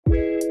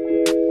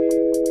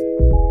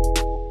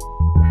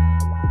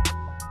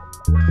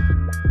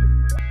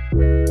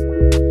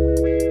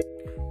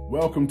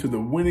welcome to the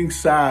Winning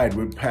Side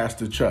with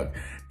Pastor Chuck.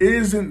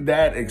 Isn't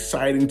that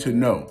exciting to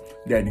know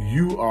that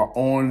you are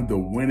on the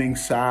winning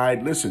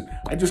side? Listen,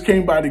 I just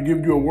came by to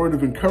give you a word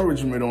of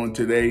encouragement on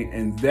today,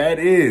 and that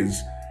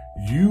is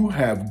you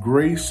have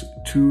grace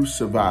to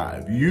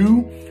survive.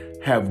 You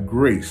have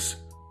grace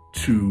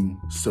to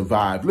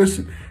survive.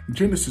 Listen,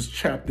 Genesis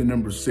chapter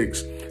number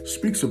 6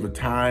 speaks of a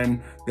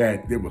time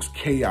that there was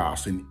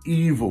chaos and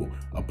evil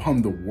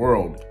upon the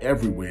world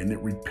everywhere, and it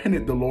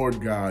repented the Lord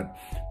God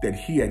that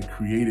he had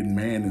created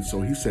man. And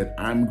so he said,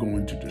 I'm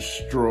going to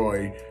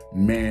destroy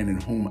man in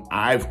whom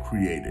I've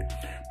created.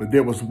 But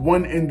there was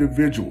one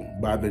individual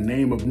by the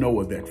name of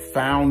Noah that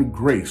found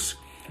grace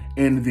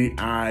in the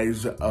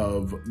eyes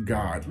of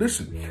God.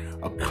 Listen,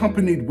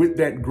 accompanied with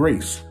that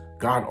grace,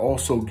 God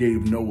also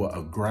gave Noah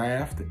a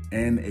graft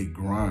and a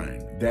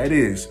grind. That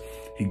is,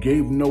 he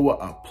gave Noah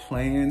a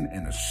plan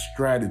and a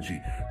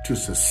strategy to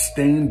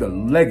sustain the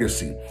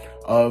legacy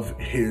of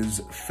his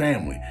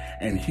family.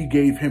 And he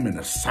gave him an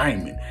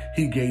assignment.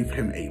 He gave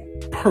him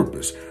a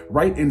purpose.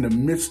 Right in the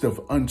midst of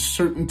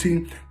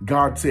uncertainty,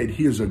 God said,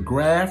 here's a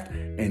graft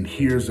and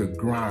here's a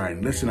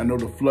grind. Listen, I know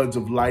the floods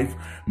of life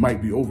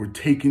might be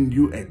overtaking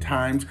you at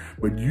times,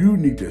 but you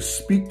need to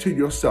speak to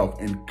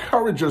yourself,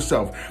 encourage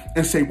yourself,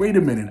 and say, wait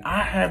a minute,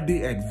 I have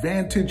the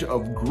advantage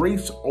of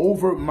grace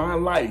over my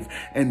life,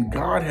 and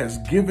God has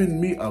given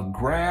me a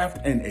graft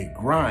and a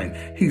grind.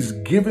 He's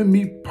given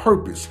me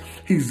purpose.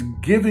 He's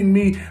giving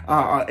me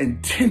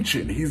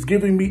intention. He's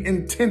giving me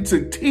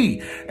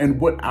intensity. And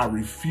what I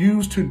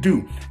refuse to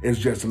do is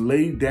just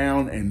lay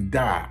down and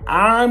die.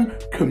 I'm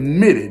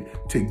committed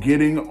to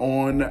getting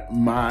on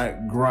my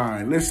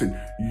grind. Listen,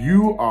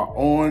 you are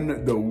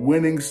on the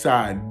winning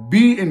side.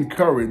 Be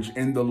encouraged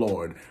in the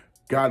Lord.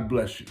 God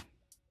bless you.